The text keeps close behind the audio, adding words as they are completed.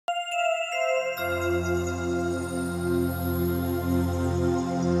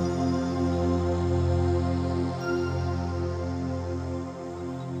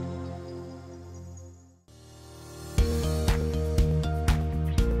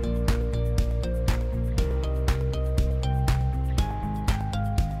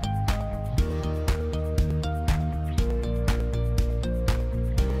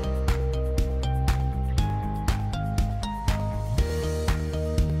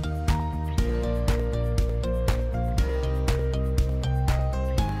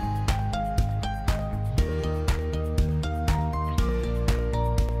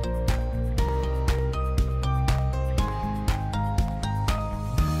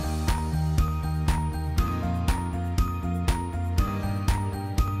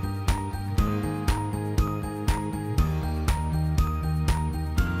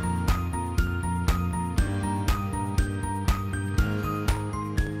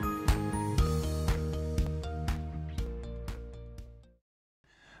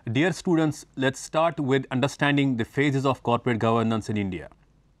Dear students, let's start with understanding the phases of corporate governance in India.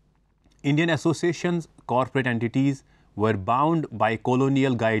 Indian associations, corporate entities were bound by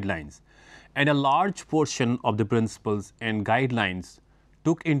colonial guidelines, and a large portion of the principles and guidelines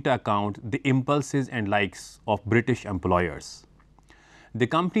took into account the impulses and likes of British employers. The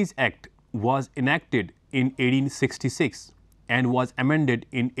Companies Act was enacted in 1866 and was amended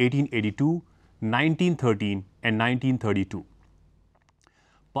in 1882, 1913 and 1932.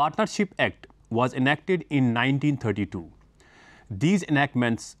 Partnership Act was enacted in 1932. These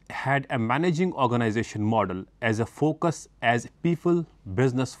enactments had a managing organization model as a focus as people,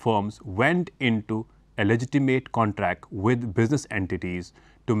 business firms went into a legitimate contract with business entities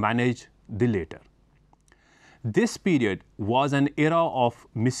to manage the latter. This period was an era of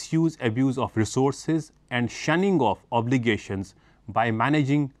misuse, abuse of resources and shunning of obligations by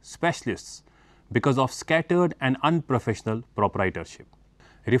managing specialists because of scattered and unprofessional proprietorship.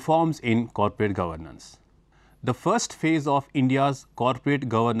 Reforms in corporate governance. The first phase of India's corporate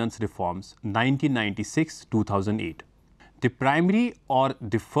governance reforms, 1996-2008. The primary or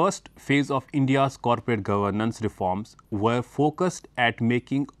the first phase of India's corporate governance reforms were focused at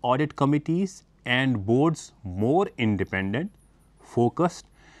making audit committees and boards more independent, focused,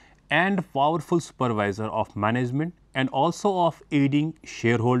 and powerful supervisor of management, and also of aiding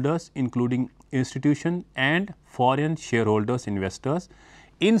shareholders, including institutions and foreign shareholders, investors,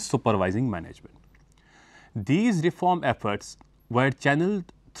 in supervising management. These reform efforts were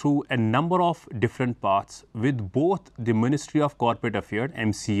channeled through a number of different paths, with both the Ministry of Corporate Affairs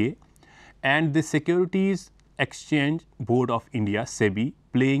 (MCA) and the Securities Exchange Board of India (SEBI)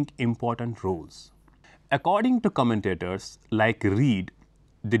 playing important roles. According to commentators like Reed,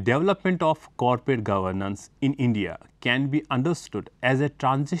 the development of corporate governance in India can be understood as a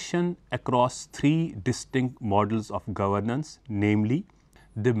transition across three distinct models of governance, namely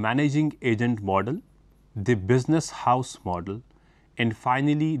the managing agent model, the business house model, and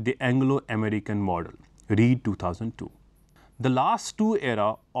finally the Anglo-American model, Reed 2002. The last two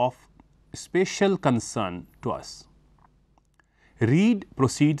are of special concern to us. Reed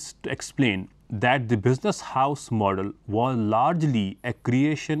proceeds to explain that the business house model was largely a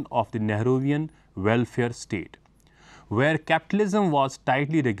creation of the Nehruvian welfare state, where capitalism was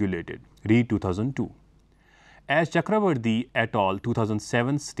tightly regulated, Reed 2002. As Chakravarti et al.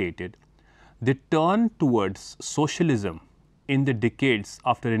 2007 stated, the turn towards socialism in the decades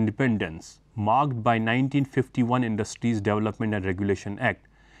after independence, marked by 1951 Industries Development and Regulation Act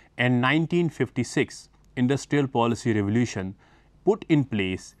and 1956 Industrial Policy Revolution, put in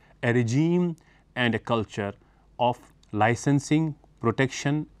place a regime and a culture of licensing,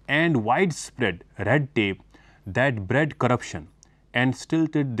 protection, and widespread red tape that bred corruption and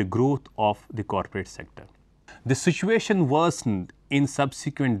stilted the growth of the corporate sector. The situation worsened in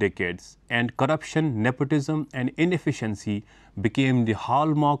subsequent decades, and corruption, nepotism, and inefficiency became the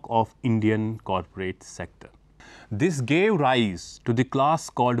hallmark of Indian corporate sector. This gave rise to the class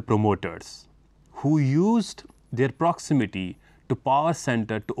called promoters, who used their proximity to power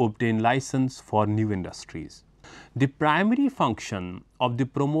center to obtain license for new industries. The primary function of the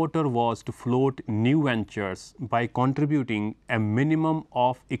promoter was to float new ventures by contributing a minimum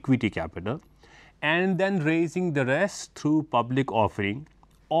of equity capital and then raising the rest through public offering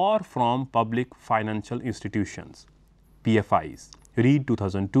or from public financial institutions, PFIs, Reed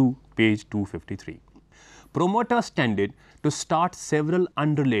 2002, page 253. Promoters tended to start several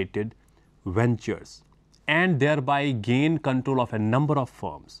unrelated ventures and thereby gain control of a number of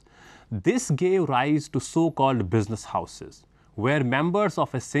firms. This gave rise to so-called business houses, where members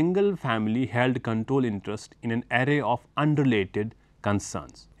of a single family held control interest in an array of unrelated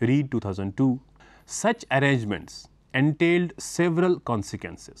concerns, Reed 2002, Such arrangements entailed several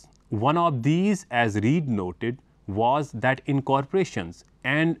consequences. One of these, as Reed noted, was that in corporations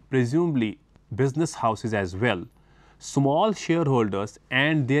and presumably business houses as well, small shareholders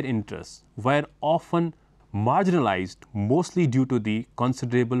and their interests were often marginalized, mostly due to the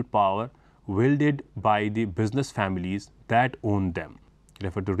considerable power wielded by the business families that owned them.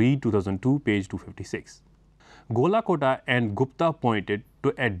 Refer to Reed 2002, page 256. Golakota and Gupta pointed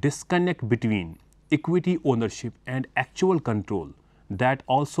to a disconnect between equity ownership and actual control that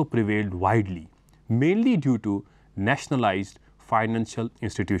also prevailed widely, mainly due to nationalized financial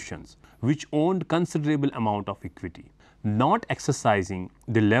institutions which owned considerable amount of equity, not exercising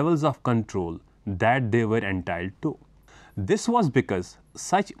the levels of control that they were entitled to. This was because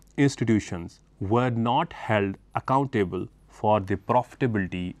such institutions were not held accountable for the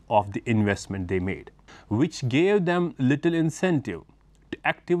profitability of the investment they made, which gave them little incentive to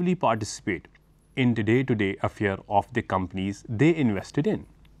actively participate in the day-to-day affair of the companies they invested in.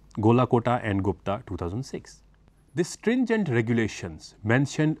 Golakota and Gupta, 2006. The stringent regulations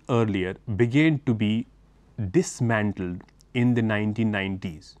mentioned earlier began to be dismantled in the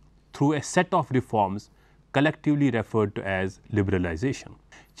 1990s through a set of reforms collectively referred to as liberalization.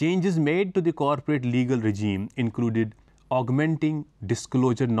 Changes made to the corporate legal regime included augmenting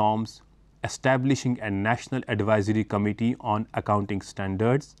disclosure norms, establishing a National Advisory Committee on Accounting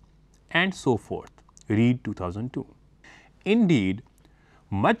Standards, and so forth. Reed 2002. Indeed,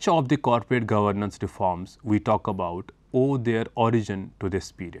 much of the corporate governance reforms we talk about owe their origin to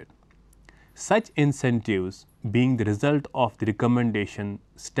this period. Such incentives being the result of the recommendation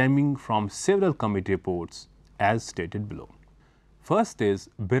stemming from several committee reports as stated below. First is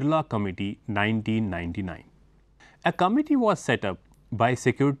Birla Committee 1999. A committee was set up by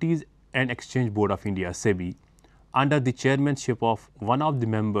Securities and Exchange Board of India (SEBI) under the chairmanship of one of the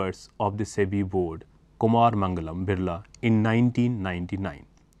members of the SEBI board, Kumar Mangalam Birla, in 1999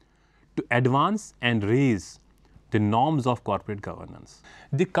 to advance and raise the norms of corporate governance.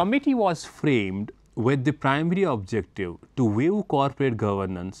 The committee was framed with the primary objective to view corporate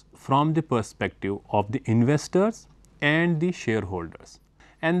governance from the perspective of the investors and the shareholders,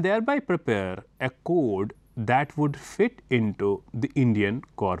 and thereby prepare a code that would fit into the Indian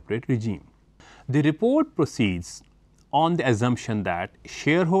corporate regime. The report proceeds on the assumption that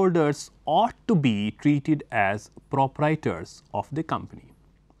shareholders ought to be treated as proprietors of the company,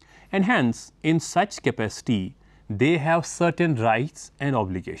 and hence in such capacity they have certain rights and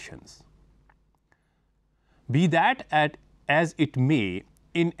obligations. Be that as it may,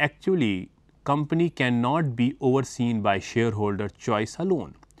 in actually company cannot be overseen by shareholder choice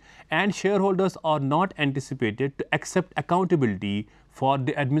alone, and shareholders are not anticipated to accept accountability for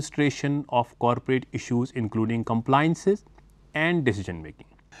the administration of corporate issues including compliances and decision making.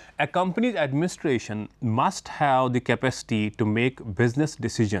 A company's administration must have the capacity to make business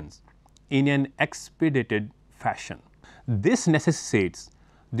decisions in an expedited fashion. This necessitates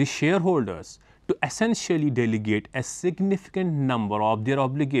the shareholders to essentially delegate a significant number of their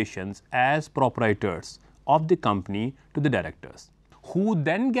obligations as proprietors of the company to the directors, who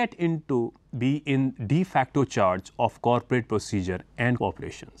then get into be in de facto charge of corporate procedure and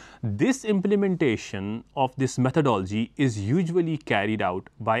operations. This implementation of this methodology is usually carried out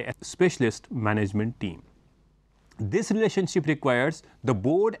by a specialist management team. This relationship requires the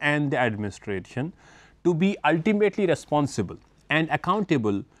board and the administration to be ultimately responsible and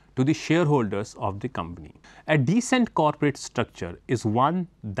accountable to the shareholders of the company. A decent corporate structure is one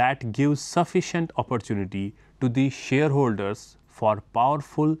that gives sufficient opportunity to the shareholders for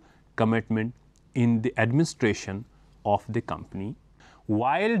powerful commitment in the administration of the company,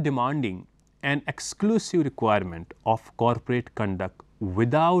 while demanding an exclusive requirement of corporate conduct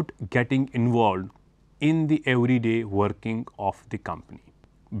without getting involved in the everyday working of the company.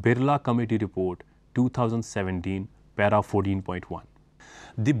 Birla Committee Report 2017, para 14.1.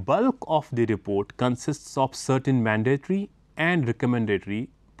 The bulk of the report consists of certain mandatory and recommendatory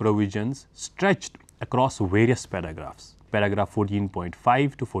provisions stretched across various paragraphs. Paragraph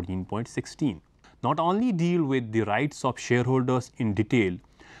 14.5 to 14.16 not only deal with the rights of shareholders in detail,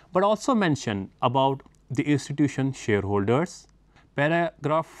 but also mention about the institution shareholders.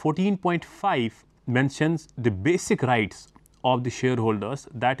 Paragraph 14.5 mentions the basic rights of the shareholders,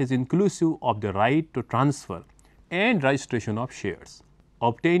 that is inclusive of the right to transfer and registration of shares,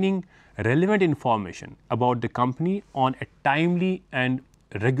 obtaining relevant information about the company on a timely and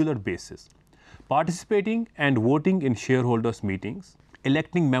regular basis, participating and voting in shareholders meetings,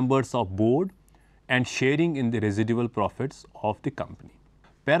 electing members of board, and sharing in the residual profits of the company.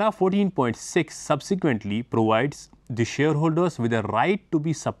 Para 14.6 subsequently provides the shareholders with a right to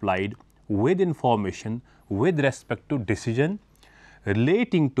be supplied with information with respect to decision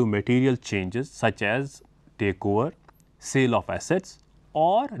relating to material changes such as takeover, sale of assets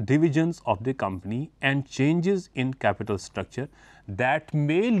or divisions of the company and changes in capital structure that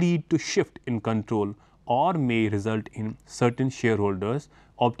may lead to shift in control or may result in certain shareholders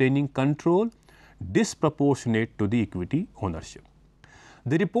obtaining control disproportionate to the equity ownership.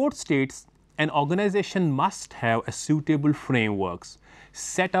 The report states an organization must have a suitable frameworks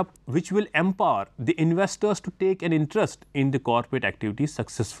set up which will empower the investors to take an interest in the corporate activities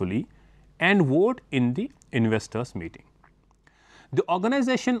successfully and vote in the investors meeting. The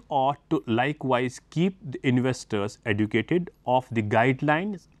organization ought to likewise keep the investors educated of the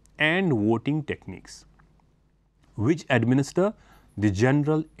guidelines and voting techniques which administer the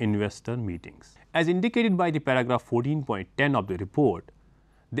general investor meetings. As indicated by the paragraph 14.10 of the report,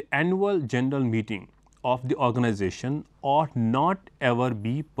 the annual general meeting of the organization ought not ever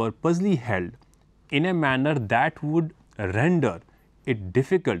be purposely held in a manner that would render it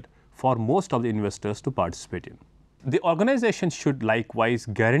difficult for most of the investors to participate in. The organization should likewise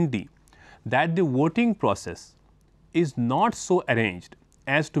guarantee that the voting process is not so arranged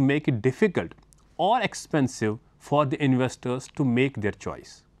as to make it difficult or expensive for the investors to make their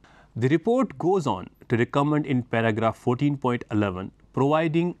choice. The report goes on to recommend in paragraph 14.11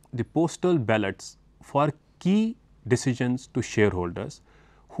 providing the postal ballots for key decisions to shareholders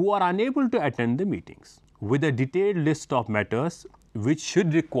who are unable to attend the meetings, with a detailed list of matters which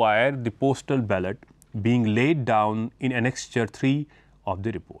should require the postal ballot being laid down in Annexure 3 of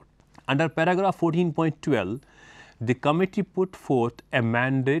the report. Under paragraph 14.12, the committee put forth a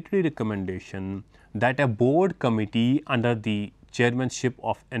mandatory recommendation that a board committee under the chairmanship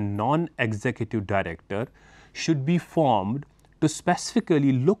of a non-executive director should be formed to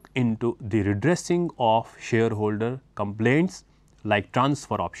specifically look into the redressing of shareholder complaints like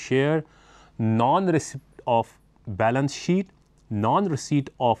transfer of share, non-receipt of balance sheet, non-receipt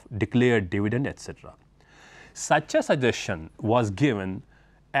of declared dividend, etc. Such a suggestion was given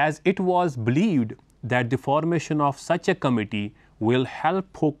as it was believed that the formation of such a committee will help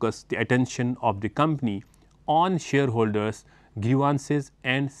focus the attention of the company on shareholders' grievances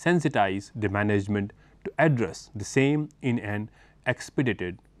and sensitize the management to address the same in an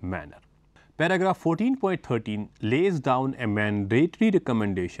expedited manner. Paragraph 14.13 lays down a mandatory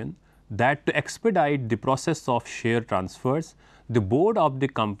recommendation that to expedite the process of share transfers, the board of the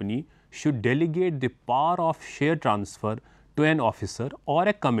company should delegate the power of share transfer to an officer or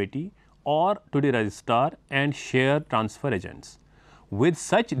a committee or to the registrar and share transfer agents, with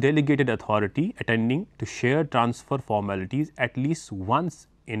such delegated authority attending to share transfer formalities at least once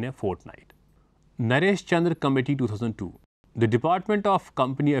in a fortnight. Naresh Chandra Committee 2002. The Department of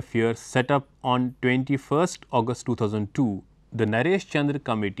Company Affairs set up on 21st August 2002 the Naresh Chandra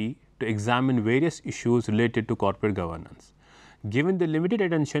Committee to examine various issues related to corporate governance. Given the limited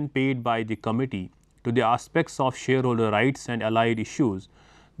attention paid by the committee to the aspects of shareholder rights and allied issues,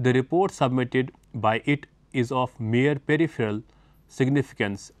 the report submitted by it is of mere peripheral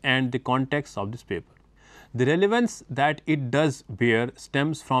significance and the context of this paper. The relevance that it does bear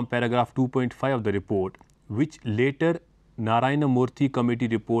stems from paragraph 2.5 of the report, which later Narayana Murthy Committee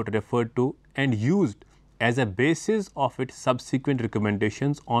report referred to and used as a basis of its subsequent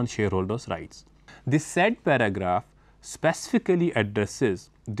recommendations on shareholders' rights. The said paragraph specifically addresses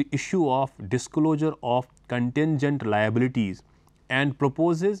the issue of disclosure of contingent liabilities and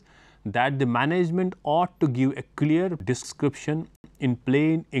proposes that the management ought to give a clear description in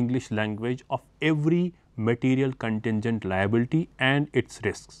plain English language of every material contingent liability and its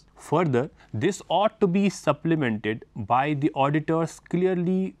risks. Further, this ought to be supplemented by the auditor's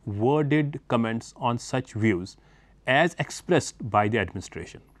clearly worded comments on such views as expressed by the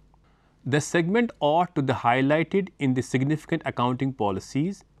administration. The segment ought to be highlighted in the significant accounting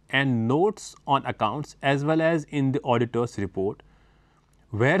policies and notes on accounts as well as in the auditor's report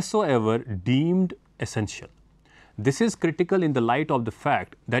wheresoever deemed essential. This is critical in the light of the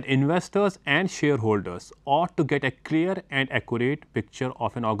fact that investors and shareholders ought to get a clear and accurate picture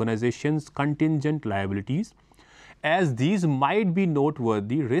of an organization's contingent liabilities, as these might be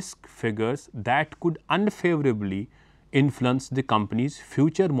noteworthy risk figures that could unfavorably influence the company's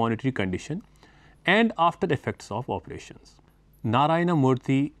future monetary condition and after effects of operations. Narayana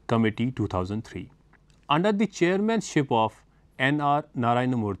Murthy Committee 2003. Under the chairmanship of N.R.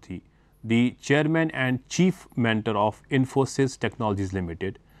 Narayana Murthy, the chairman and chief mentor of Infosys Technologies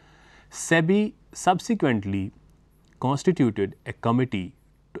Limited, SEBI subsequently constituted a committee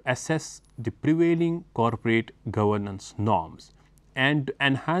to assess the prevailing corporate governance norms and to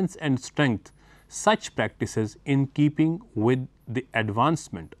enhance and strengthen such practices in keeping with the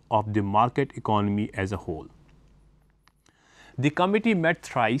advancement of the market economy as a whole. The committee met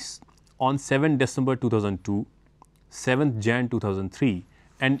thrice on 7 December 2002, 7th Jan 2003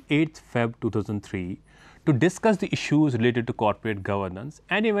 and 8th Feb 2003 to discuss the issues related to corporate governance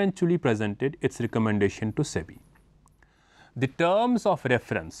and eventually presented its recommendation to SEBI. The terms of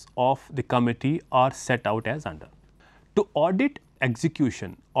reference of the committee are set out as under. To audit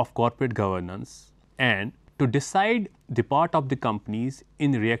execution of corporate governance and to decide the part of the companies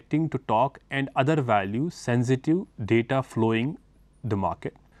in reacting to talk and other value sensitive data flowing the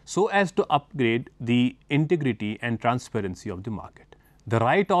market so as to upgrade the integrity and transparency of the market. The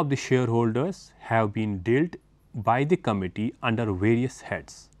right of the shareholders have been dealt by the committee under various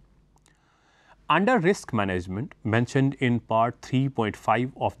heads. Under risk management mentioned in part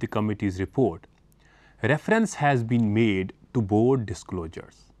 3.5 of the committee's report, reference has been made to board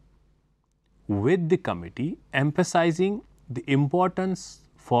disclosures, with the committee emphasizing the importance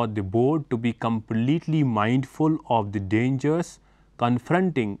for the board to be completely mindful of the dangers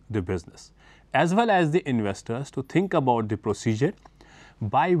confronting the business, as well as the investors to think about the procedure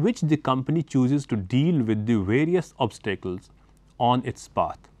by which the company chooses to deal with the various obstacles on its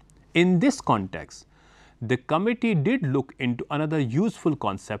path. In this context, the committee did look into another useful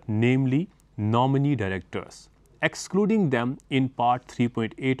concept, namely nominee directors, excluding them in part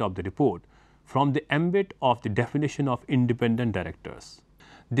 3.8 of the report from the ambit of the definition of independent directors.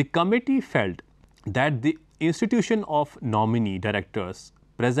 The committee felt that the institution of nominee directors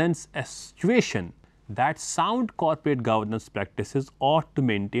presents a situation that sound corporate governance practices ought to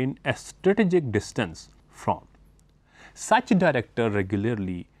maintain a strategic distance from. Such directors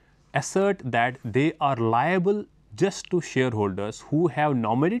regularly assert that they are liable just to shareholders who have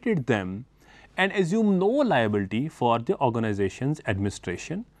nominated them and assume no liability for the organization's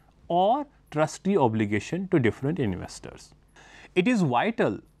administration or trustee obligation to different investors. It is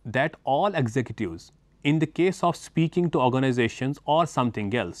vital that all executives, in the case of speaking to organizations or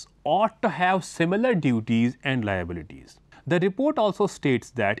something else, ought to have similar duties and liabilities. The report also states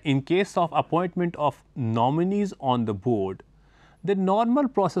that in case of appointment of nominees on the board, the normal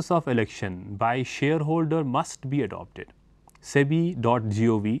process of election by shareholder must be adopted.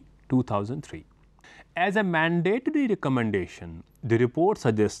 SEBI.gov 2003. As a mandatory recommendation, the report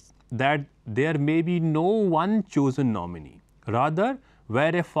suggests that there may be no one chosen nominee. Rather,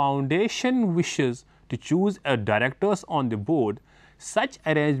 where a foundation wishes to choose a directors on the board, such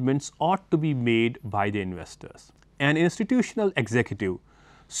arrangements ought to be made by the investors. An institutional executive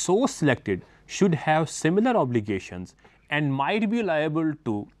so selected should have similar obligations and might be liable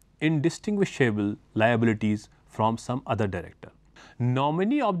to indistinguishable liabilities from some other director.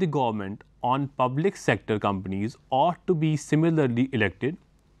 Nominee of the government on public sector companies ought to be similarly elected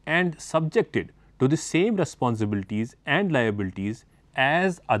and subjected to the same responsibilities and liabilities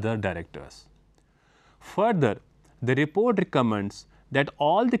as other directors. Further, the report recommends that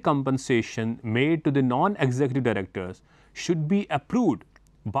all the compensation made to the non-executive directors should be approved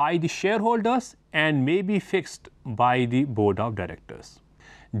by the shareholders and may be fixed by the board of directors.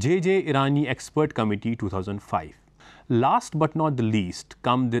 J.J. Irani Expert Committee 2005. Last but not the least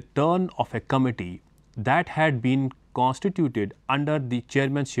come the turn of a committee that had been constituted under the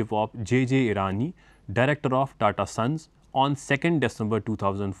chairmanship of J.J. Irani, Director of Tata Sons, on 2nd December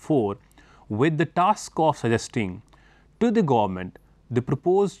 2004, with the task of suggesting to the government the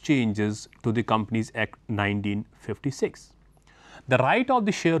proposed changes to the Companies Act 1956. The right of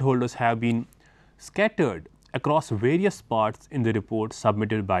the shareholders have been scattered across various parts in the report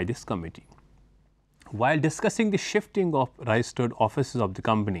submitted by this committee. While discussing the shifting of registered offices of the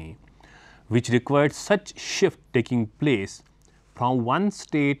company, which required such shift taking place from one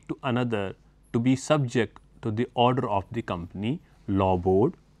state to another to be subject to the order of the company law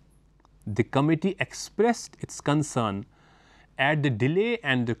board, the committee expressed its concern at the delay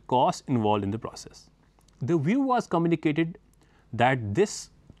and the cost involved in the process. The view was communicated that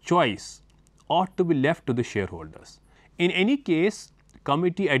this choice ought to be left to the shareholders. In any case,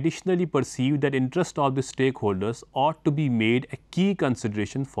 committee additionally perceived that interest of the stakeholders ought to be made a key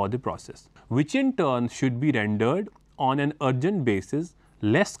consideration for the process, which in turn should be rendered on an urgent basis,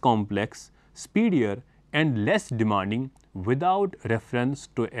 less complex, speedier and less demanding without reference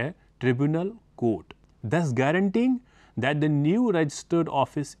to a tribunal court, thus guaranteeing that the new registered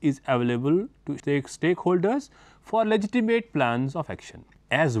office is available to stakeholders for legitimate plans of action,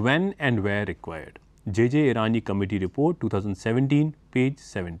 as when and where required. J.J. Irani Committee Report 2017, page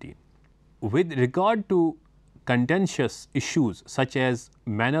 17. With regard to contentious issues such as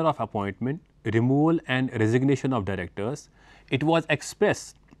manner of appointment, removal and resignation of directors, it was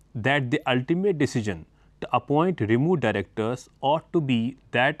expressed that the ultimate decision to appoint remove directors ought to be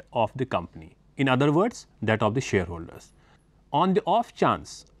that of the company. In other words, that of the shareholders. On the off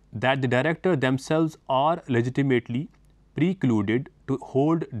chance that the directors themselves are legitimately precluded to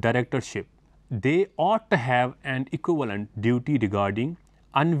hold directorship, they ought to have an equivalent duty regarding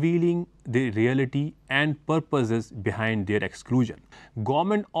unveiling the reality and purposes behind their exclusion.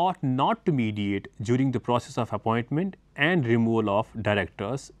 Government ought not to mediate during the process of appointment and removal of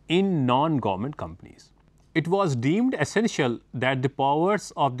directors in non-government companies. It was deemed essential that the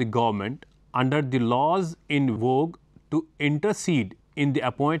powers of the government under the laws in vogue to intercede in the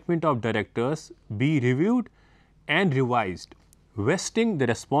appointment of directors be reviewed and revised, vesting the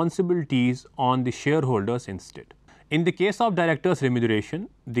responsibilities on the shareholders instead. In the case of directors' remuneration,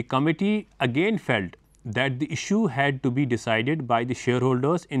 the committee again felt that the issue had to be decided by the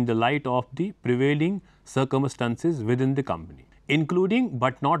shareholders in the light of the prevailing circumstances within the company, including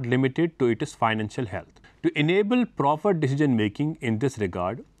but not limited to its financial health. To enable proper decision making in this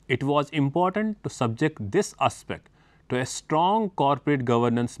regard, it was important to subject this aspect to a strong corporate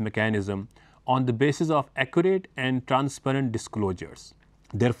governance mechanism on the basis of accurate and transparent disclosures.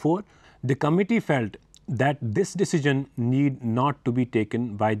 Therefore, the committee felt that this decision need not to be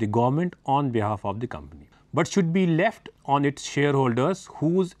taken by the government on behalf of the company, but should be left on its shareholders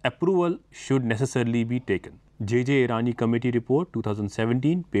whose approval should necessarily be taken. J.J. Irani Committee Report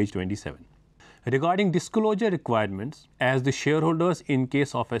 2017, page 27. Regarding disclosure requirements, as the shareholders in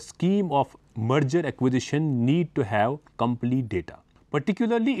case of a scheme of merger acquisition need to have complete data,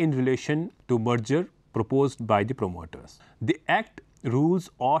 particularly in relation to merger proposed by the promoters. The Act rules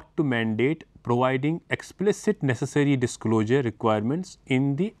ought to mandate providing explicit necessary disclosure requirements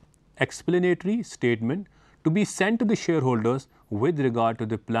in the explanatory statement to be sent to the shareholders with regard to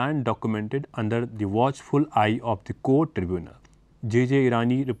the plan documented under the watchful eye of the court tribunal. J.J.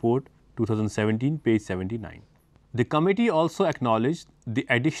 Irani Report 2017, page 79. The committee also acknowledged the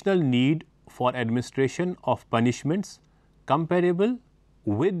additional need for administration of punishments comparable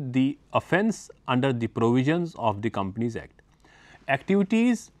with the offence under the provisions of the Companies Act.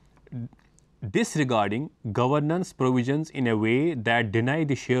 Activities disregarding governance provisions in a way that deny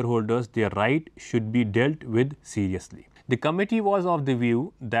the shareholders their right should be dealt with seriously. The committee was of the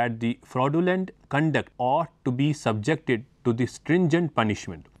view that the fraudulent conduct ought to be subjected to the stringent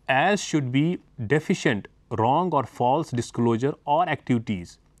punishment, as should be deficient, wrong or false disclosure or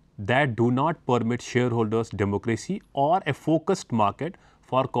activities that do not permit shareholders democracy or a focused market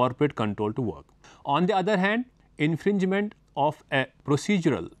for corporate control to work. On the other hand, infringement of a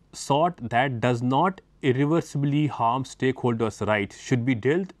procedural sort that does not irreversibly harm stakeholders' rights should be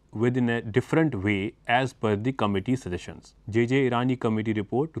dealt with in a different way as per the committee's suggestions. J.J. Irani Committee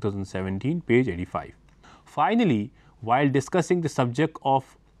Report 2017, page 85. Finally, while discussing the subject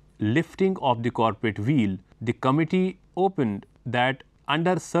of lifting of the corporate veil, the committee opened that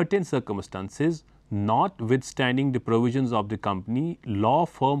under certain circumstances, notwithstanding the provisions of the company law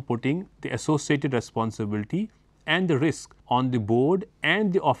firm putting the associated responsibility and the risk on the board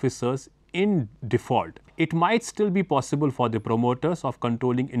and the officers in default, it might still be possible for the promoters of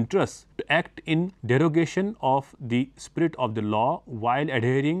controlling interests to act in derogation of the spirit of the law while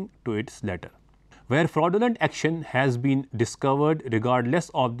adhering to its letter. Where fraudulent action has been discovered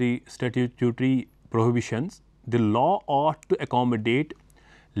regardless of the statutory prohibitions, the law ought to accommodate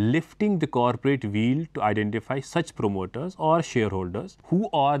lifting the corporate veil to identify such promoters or shareholders who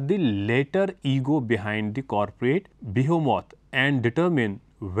are the later ego behind the corporate behemoth and determine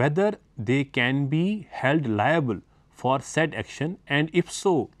whether they can be held liable for said action, and if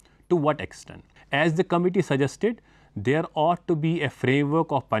so, to what extent. As the committee suggested, there ought to be a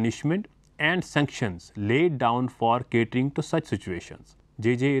framework of punishment and sanctions laid down for catering to such situations.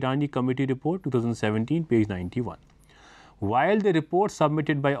 J.J. Irani Committee Report 2017, page 91. While the report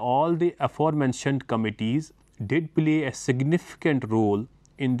submitted by all the aforementioned committees did play a significant role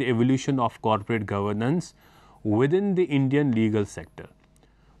in the evolution of corporate governance within the Indian legal sector,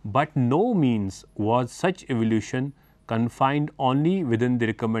 but no means was such evolution confined only within the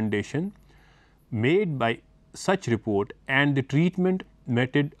recommendation made by such report and the treatment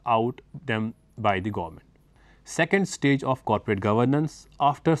meted out them by the government. Second stage of corporate governance.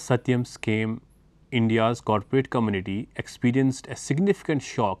 After Satyam's came, India's corporate community experienced a significant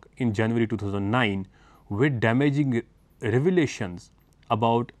shock in January 2009 with damaging revelations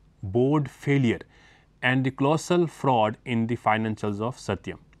about board failure and the colossal fraud in the financials of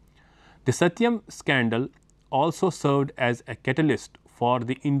Satyam. The Satyam scandal also served as a catalyst for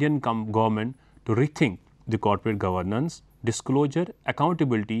the Indian government to rethink the corporate governance, disclosure,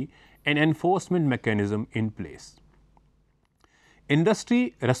 accountability and enforcement mechanism in place.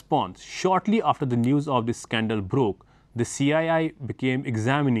 Industry response: shortly after the news of this scandal broke, the CII began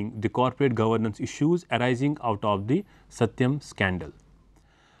examining the corporate governance issues arising out of the Satyam scandal.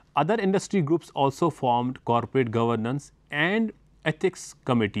 Other industry groups also formed corporate governance and ethics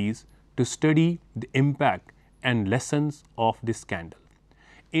committees to study the impact and lessons of this scandal.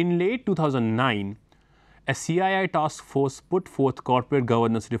 In late 2009, a CII task force put forth corporate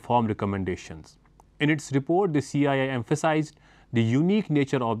governance reform recommendations. In its report, the CII emphasized the unique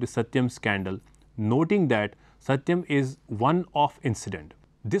nature of the Satyam scandal, noting that Satyam is one off incident.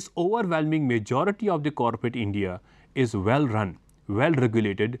 This overwhelming majority of the corporate India is well run, well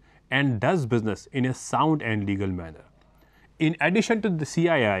regulated, and does business in a sound and legal manner. In addition to the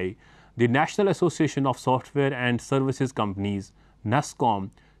CII, the National Association of Software and Services Companies, NASSCOM,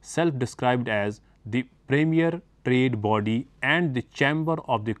 self-described as the premier trade body and the chamber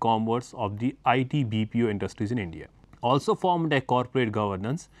of the commerce of the IT BPO industries in India, also formed a corporate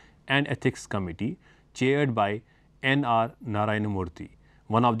governance and ethics committee chaired by N.R. Narayanamurthy,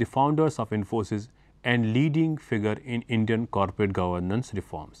 one of the founders of Infosys and leading figure in Indian corporate governance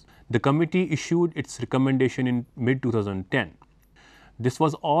reforms. The committee issued its recommendation in mid-2010. This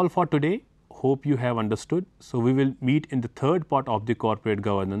was all for today. Hope you have understood. So we will meet in the third part of the corporate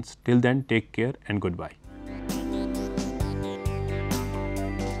governance. Till then, take care and goodbye.